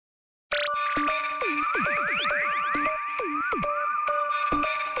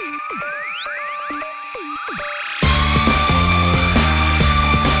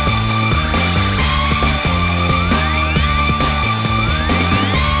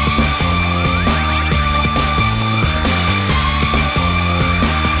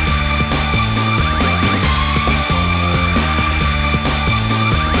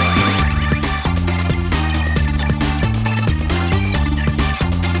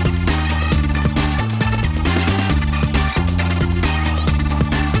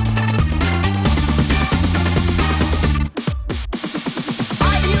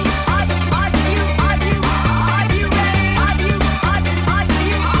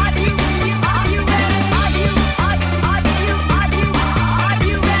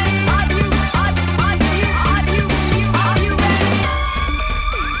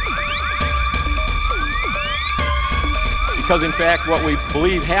Because in fact, what we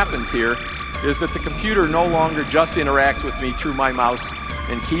believe happens here is that the computer no longer just interacts with me through my mouse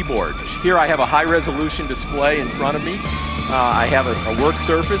and keyboard. Here I have a high-resolution display in front of me. I have a work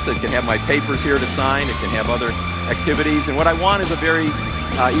surface that can have my papers here to sign. It can have other activities. And what I want is a very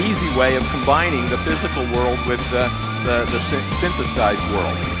easy way of combining the physical world with the synthesized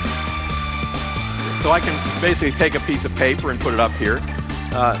world. So I can basically take a piece of paper and put it up here,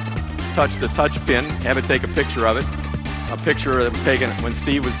 touch the touch pin, have it take a picture of it, a picture that was taken when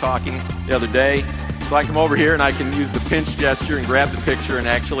Steve was talking the other day. So I come over here and I can use the pinch gesture and grab the picture and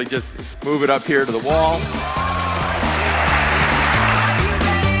actually just move it up here to the wall.